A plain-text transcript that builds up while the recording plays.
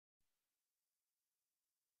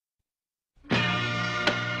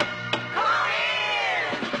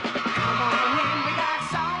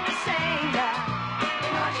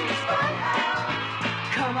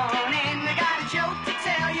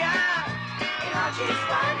Archie's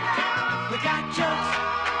Funhouse. We got jokes,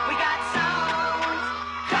 we got songs.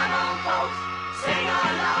 Come on, folks, sing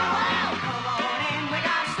along. Well, come on in, we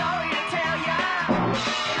got a story to tell ya.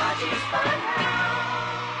 Archie's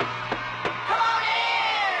Funhouse. Come on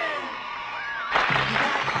in. We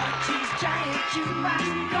got Archie's giant jukebox.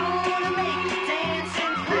 Gonna make you dance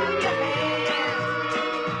and clap your hands.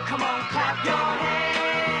 Come on, clap your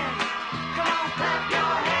hands. Come on, clap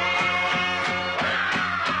your hands.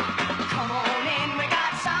 Come on in, we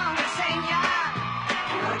got a song to sing ya.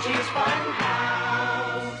 Archie's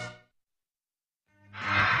Funhouse.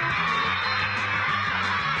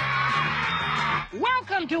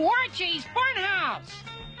 Welcome to Archie's Funhouse,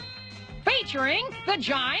 featuring the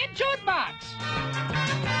giant jukebox.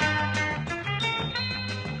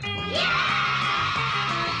 Yeah!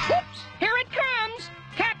 Oops, here it comes,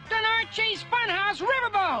 Captain Archie's Funhouse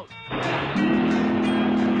Riverboat.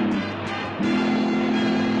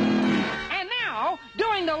 And now,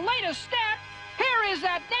 doing the latest step, here is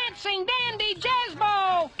that dancing dandy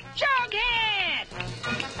jazzbo, Jughead.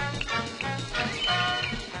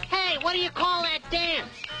 Hey, what do you call that dance?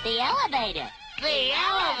 The elevator. The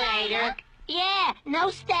elevator? Yeah, no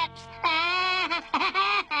steps.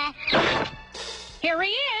 Here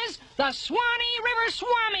he is, the Swanee River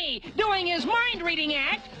Swami, doing his mind-reading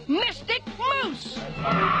act, Mystic Moose.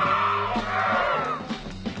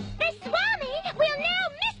 The Swami will now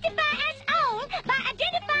mystify us all by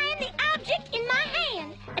identifying the object in my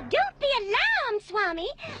hand. Don't be alarmed, Swami,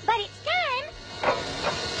 but it's time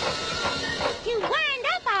to wind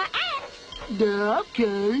up our act.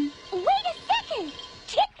 Okay. Wait a second.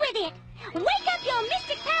 Tick with it. Wake up your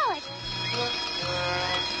mystic powers.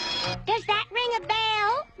 Does that ring a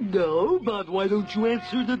bell? No, but why don't you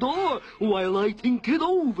answer the door while I think it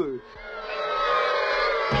over?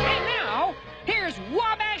 And now, here's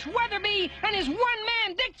Wabash Weatherby and his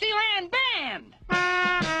one-man Dixieland band.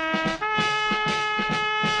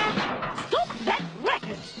 Stop that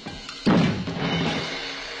racket!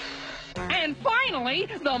 And finally,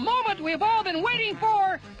 the moment we've all been waiting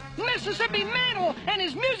for, Mississippi Mantle and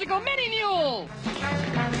his musical mini-mule.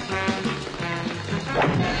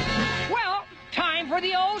 Well, time for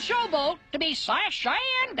the old showboat to be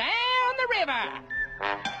sashaying down the river.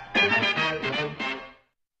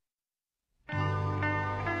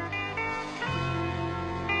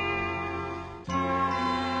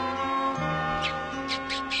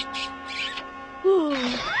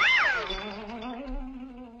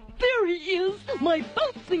 There he is, my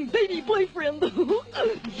bouncing baby boyfriend,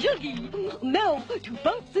 Juggy. Now to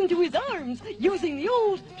bounce into his arms using the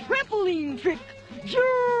old trampoline trick. Geronimo!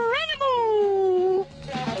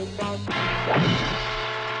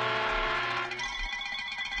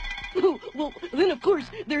 Oh, well, then of course,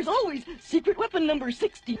 there's always secret weapon number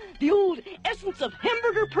 60, the old essence of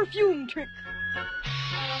hamburger perfume trick.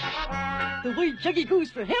 The way Juggy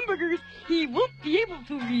goes for hamburgers, he won't be able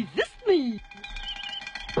to resist me.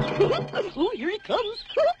 Oh, here he comes.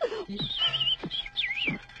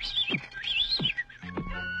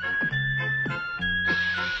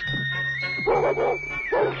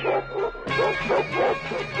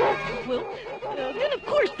 Well, then of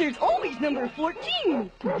course there's always number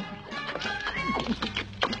 14.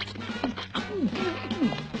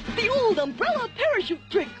 The old umbrella parachute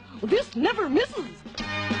trick. This never misses.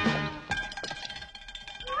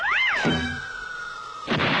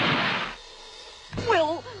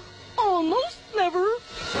 Well, almost never.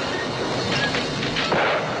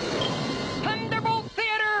 Thunderbolt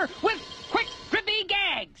Theater with quick, grippy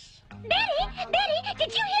gags. Betty,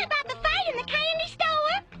 did you hear about the fight in the candy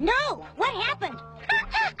store? No, what happened?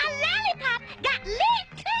 A lollipop got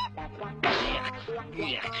licked.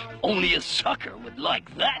 Only a sucker would like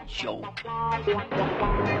that joke.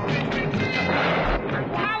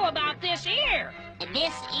 How about this ear?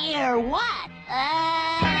 This ear what?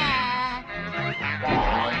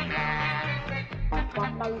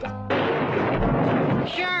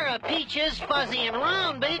 Sure, a peach is fuzzy and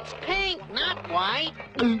round, but it's pink, not white.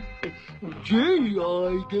 Jay,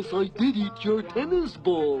 I guess I did eat your tennis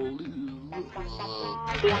ball.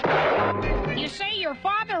 You say your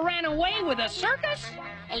father ran away with a circus?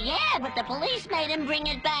 Yeah, but the police made him bring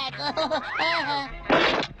it back.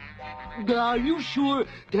 Are you sure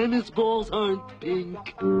tennis balls aren't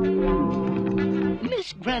pink?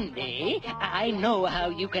 Miss Grundy, I know how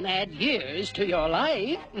you can add years to your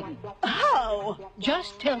life. How?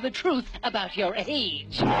 Just tell the truth about your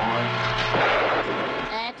age.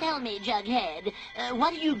 Tell me, Jughead,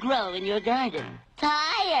 what do you grow in your garden?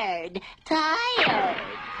 Tired.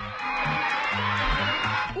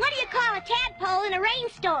 What do you call a tadpole in a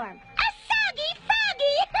rainstorm? A soggy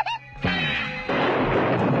foggy!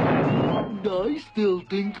 I still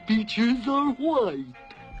think peaches are white.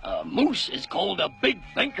 Moose is called a big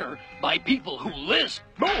thinker by people who lisp.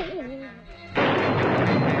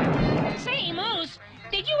 Say, Moose,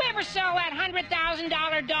 did you ever sell that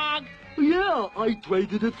 $100,000 dog? Yeah, I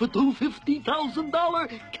traded it for two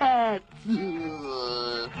 $50,000 cats.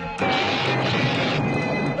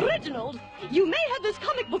 Reginald, you may have this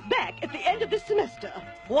comic book back at the end of this semester.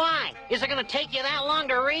 Why? Is it going to take you that long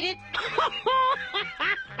to read it?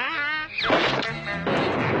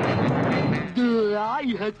 I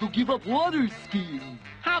had to give up water skiing.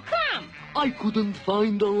 How come? I couldn't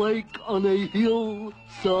find a lake on a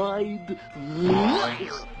hillside.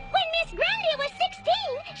 When Miss Grundy was 16,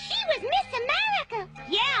 she was Miss America.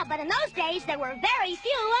 Yeah, but in those days, there were very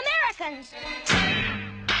few Americans.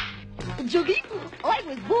 Juggy, I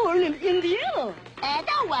was born in Indiana.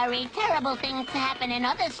 Don't worry, terrible things happen in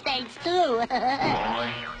other states, too.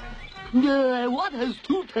 What has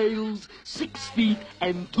two tails, 6 feet,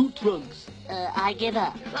 and 2 trunks? I give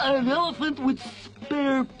up. An elephant with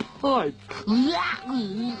spare parts.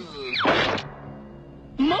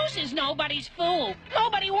 Moose is nobody's fool.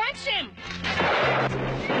 Nobody wants him.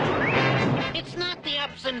 It's not the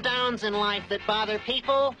ups and downs in life that bother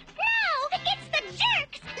people. No, it's the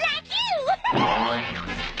jerks like you.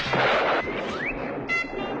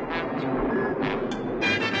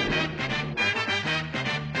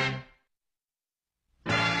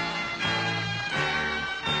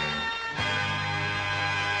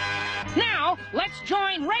 Now, let's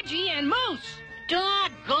join Reggie and Moose.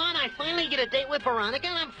 Doggone, I finally get a date with Veronica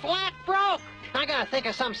and I'm flat broke. I gotta think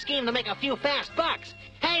of some scheme to make a few fast bucks.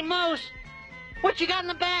 Hey, Moose, what you got in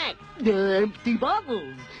the bag? Empty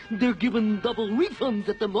bottles. They're giving double refunds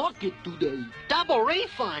at the market today. Double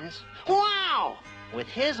refunds? Wow! With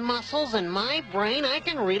his muscles and my brain, I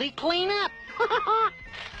can really clean up.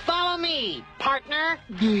 Follow me, partner.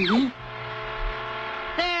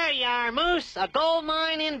 There you are, Moose. A gold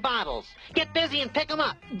mine in bottles. Get busy and pick 'em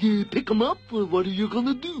up. Pick 'em up? What are you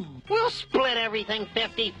gonna do? We'll split everything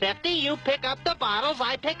 50-50. You pick up the bottles,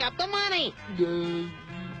 I pick up the money.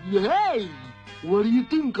 Hey! What do you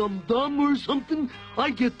think? I'm dumb or something? I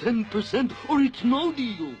get 10% or it's no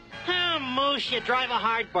deal. Ah, Moose, you drive a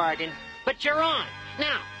hard bargain. But you're on.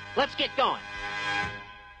 Now, let's get going.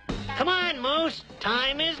 Come on, Moose.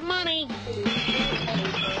 Time is money.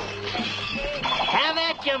 Have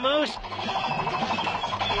at you, Moose.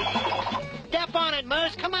 Step on it,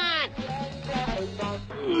 Moose. Come on.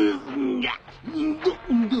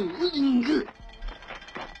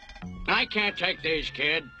 I can't take these,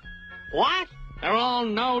 kid. What? They're all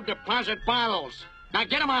no-deposit bottles. Now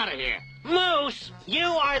get them out of here. Moose, you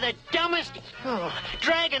are the dumbest...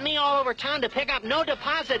 dragging me all over town to pick up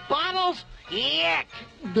no-deposit bottles? Yuck!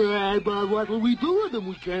 But what'll we do with them?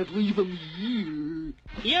 We can't leave them here.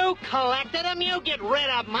 You collected them, you get rid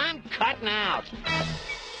of them. I'm cutting out.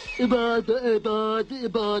 But,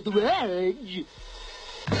 Reg...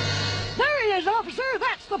 There he is, officer.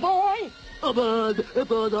 That's the boy.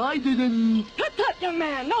 But I didn't... Tut, young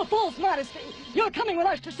man. No false modesty. You're coming with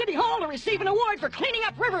us to City Hall to receive an award for cleaning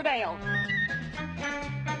up Riverdale.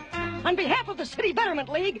 On behalf of the City Betterment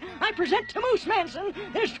League, I present to Moose Manson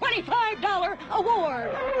his $25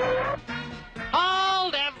 award.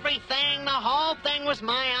 Hold everything. The whole thing was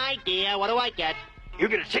my idea. What do I get? You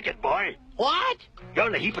get a ticket, boy. What? You're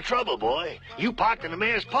in a heap of trouble, boy. You parked in the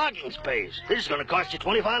mayor's parking space. This is going to cost you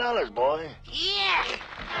 $25, boy. Yeah.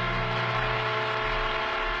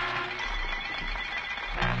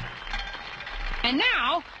 And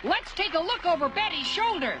now, let's take a look over Betty's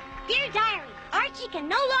shoulder. Dear Diary, Archie can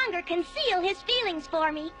no longer conceal his feelings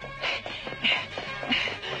for me.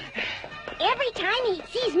 Every time he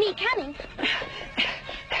sees me coming,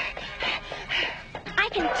 I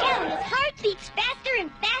can tell his heart beats faster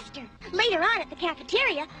and faster. Later on at the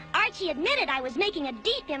cafeteria, Archie admitted I was making a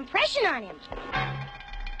deep impression on him.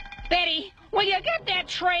 Betty, will you get that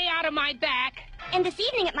tray out of my back? And this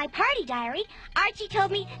evening at my party, Diary, Archie told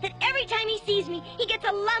me that every time he sees me, he gets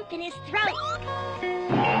a lump in his throat.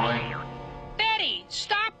 Betty,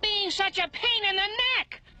 stop being such a pain in the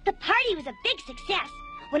neck. The party was a big success.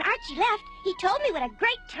 When Archie left, he told me what a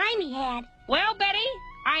great time he had. Well, Betty,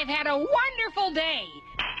 I've had a wonderful day.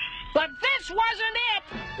 But this wasn't it.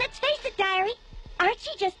 Let's face it, Diary.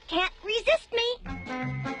 Archie just can't resist me.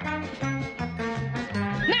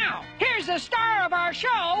 Now, here's the star of our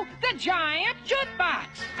show, the giant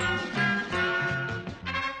jukebox.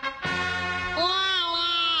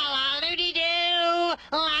 La-la-la-doo-dee-doo,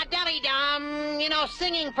 la-dully-dum. You know,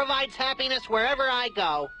 singing provides happiness wherever I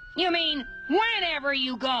go. You mean whenever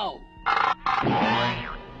you go.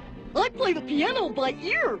 I play the piano by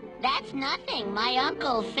ear. That's nothing. My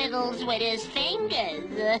uncle fiddles with his fingers.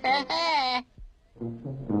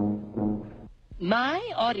 My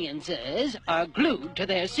audiences are glued to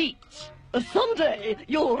their seats. Someday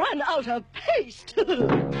you'll run out of paste. Do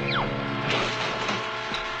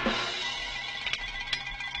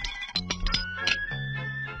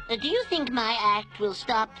you think my act will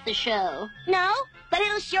stop the show? No, but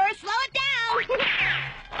it'll sure slow it down.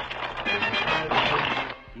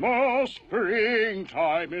 The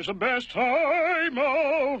springtime is the best time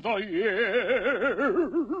of the year.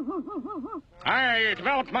 I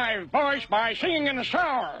developed my voice by singing in the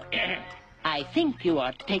shower. I think you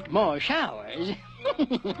ought to take more showers.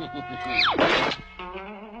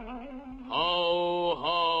 Ho,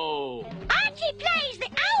 ho. Archie plays the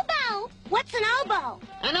oboe. What's an oboe?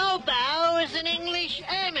 An oboe is an English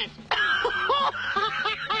hermit.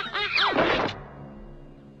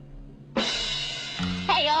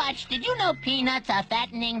 Hey, Arch, did you know peanuts are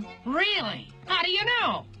fattening? Really? How do you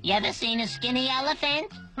know? You ever seen a skinny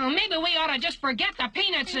elephant? Well, maybe we ought to just forget the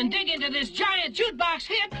peanuts and dig into this giant jukebox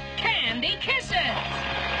hit, Candy Kisses.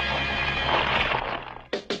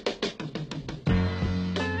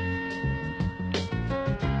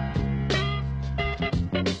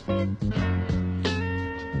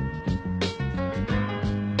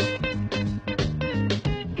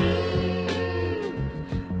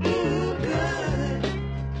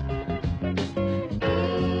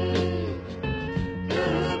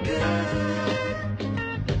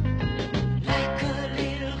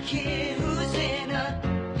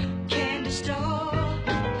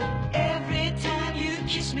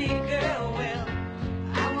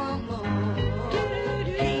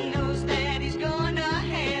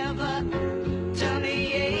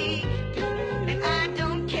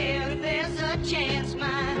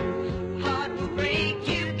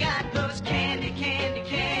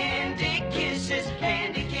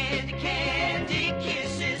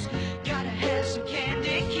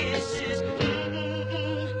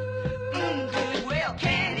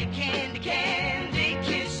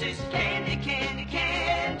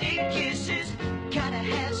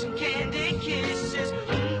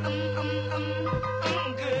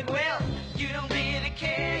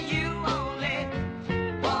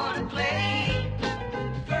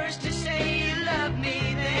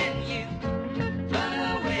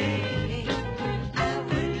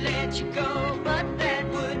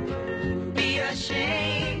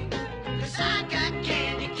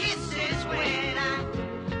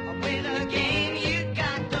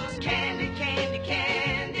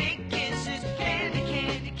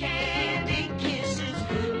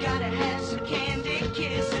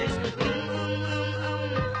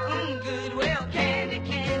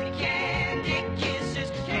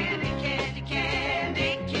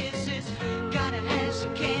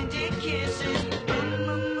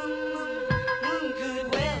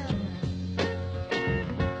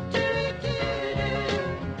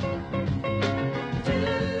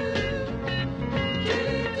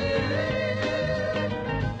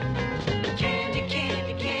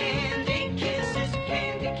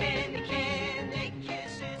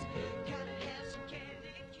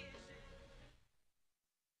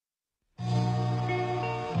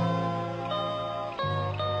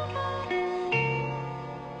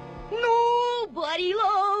 Nobody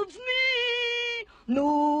loves me.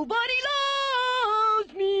 Nobody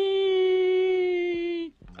loves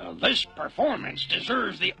me. This performance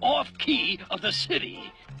deserves the off-key of the city.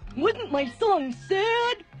 Wasn't my song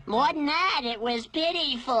sad? More than that, it was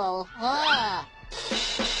pitiful. Ugh.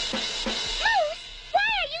 Moose, why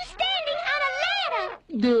are you standing on a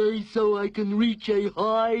ladder? So I can reach a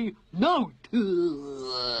high note.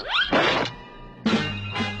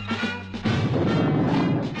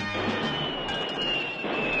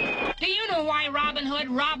 Do you know why Robin Hood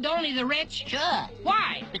robbed only the rich? Sure.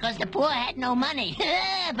 Why? Because the poor had no money.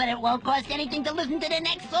 But it won't cost anything to listen to the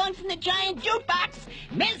next song from the giant jukebox,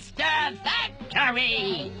 Mr.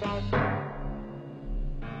 Factory.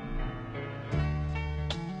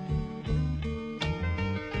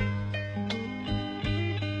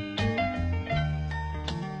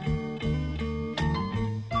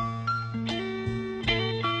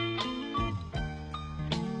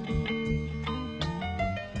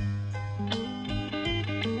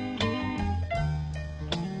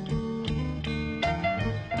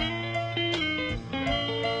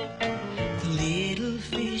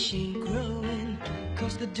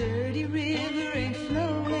 The dirty river ain't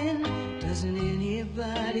flowing. Doesn't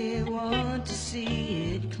anybody want to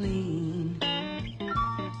see it clean?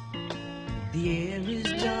 The air is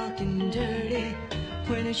dark and dirty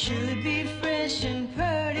when it should be fresh and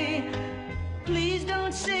purty. Please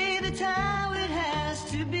don't say that how it has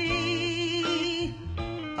to be.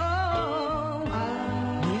 Oh,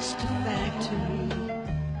 Mr. Factory,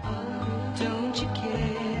 don't you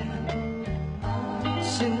care?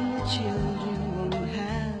 Soon the children won't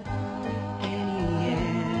have any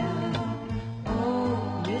air.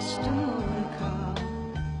 Oh, Mr. Motorcar,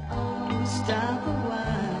 stop a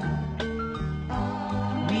while.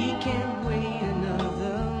 We can't wait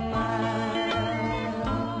another mile.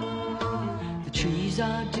 The trees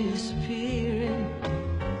are disappearing,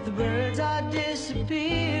 the birds are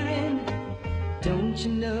disappearing. Don't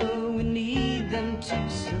you know we need them to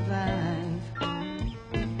survive?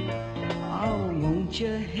 Oh, won't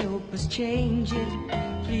you help us change it?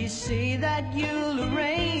 Please say that you'll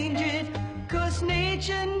arrange it, 'cause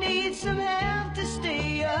nature needs some help to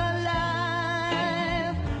stay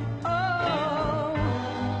alive. Oh,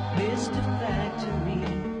 Mr. Factory,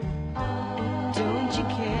 don't you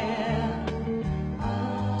care?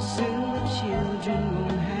 Soon the children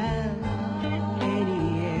won't have any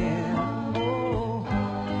air. Oh,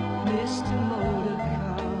 Mr.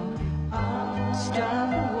 Motorcar, stop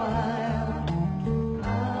a while.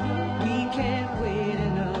 We can't wait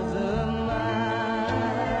another mile.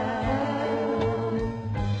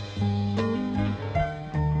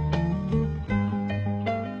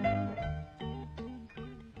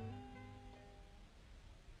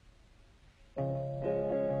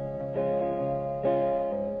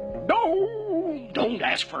 No! Don't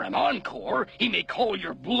ask for an encore. He may call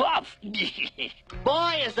your bluff.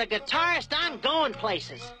 Boy, as the guitarist, I'm going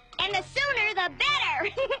places. And the sooner the better.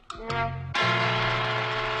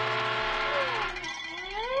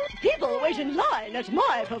 People wait in line at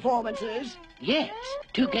my performances. Yes,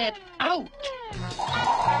 to get out.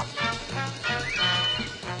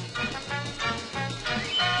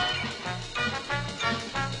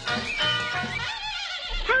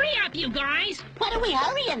 Hurry up, you guys. What are we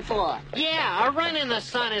hurrying for? Yeah, a run in the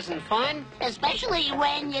sun isn't fun. Especially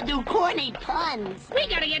when you do corny puns. We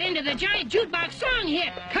gotta get into the giant jukebox song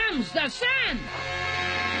hit, Comes the Sun.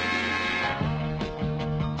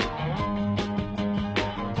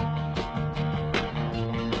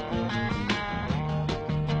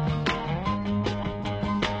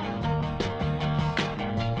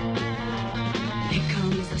 Here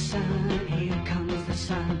comes the sun, here comes the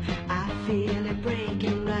sun. I feel it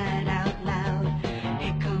breaking right out loud.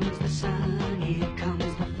 Here comes the sun, here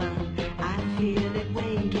comes the fun. I feel it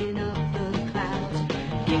waking up the clouds.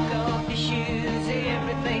 Kick off your shoes,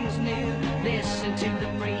 everything's new. Listen to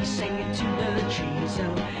the breeze singing to the trees. So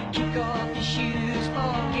kick off your shoes,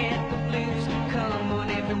 forget the blues. Come on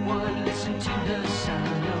everyone, listen to the sun.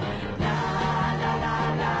 Oh, la la la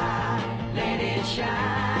la, let it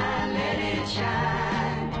shine, let it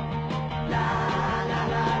shine. La la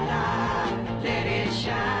la la, let it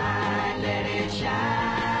shine, let it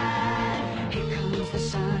shine. Here comes the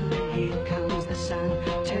sun, here comes the sun,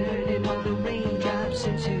 turning all the raindrops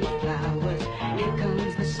into flowers. Here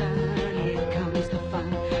comes the sun, here comes the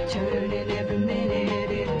fun, turning every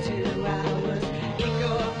minute into hours. Kick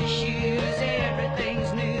off your shoes,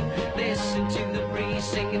 everything's new. Listen to the breeze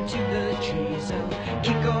singing to the trees. So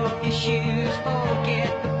kick off your shoes,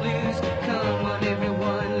 forget the blues. Come on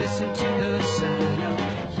everyone, listen to the sun. Oh,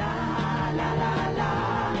 la la la la,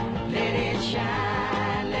 let it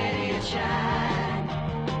shine, let it shine.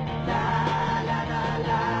 La la la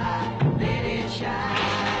la, let it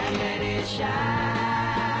shine, let it shine.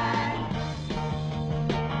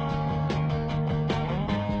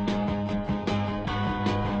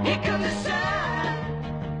 Here comes the sun,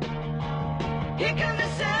 here comes the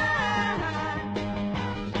sun.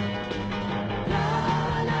 La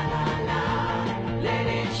la la la, let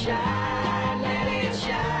it shine, let it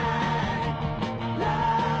shine. La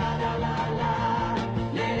la la la,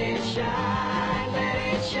 let it shine, let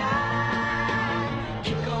it shine.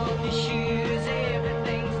 Kick off your shoes,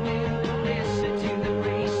 everything's new. Listen to the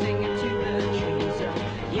breeze singing to the trees.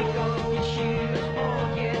 Kick off your shoes,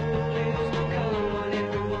 forget the blues. Come on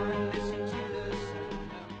everyone, listen to the sun.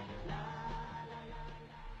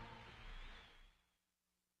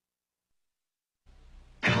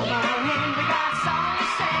 Come on in, we got a song to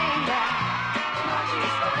sing.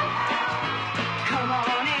 Archie's Funhouse. Come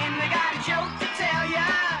on in, we got a joke to tell ya.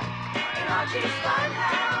 Archie's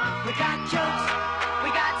Funhouse. We got jokes, we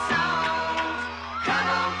got songs. Come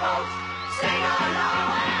on, folks, sing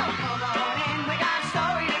along. Come on in, we got a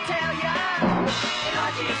story to tell ya.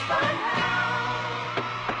 Archie's Funhouse.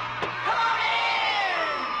 Come on in.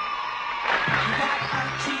 We got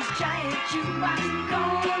Archie's giant jukebox,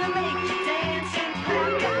 gonna make you dance and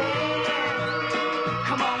clap your hands.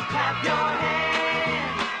 Come on, clap your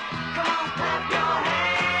hands. Come on, clap your hands.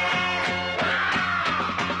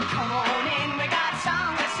 Come on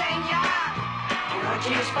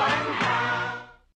Archie's Funhouse.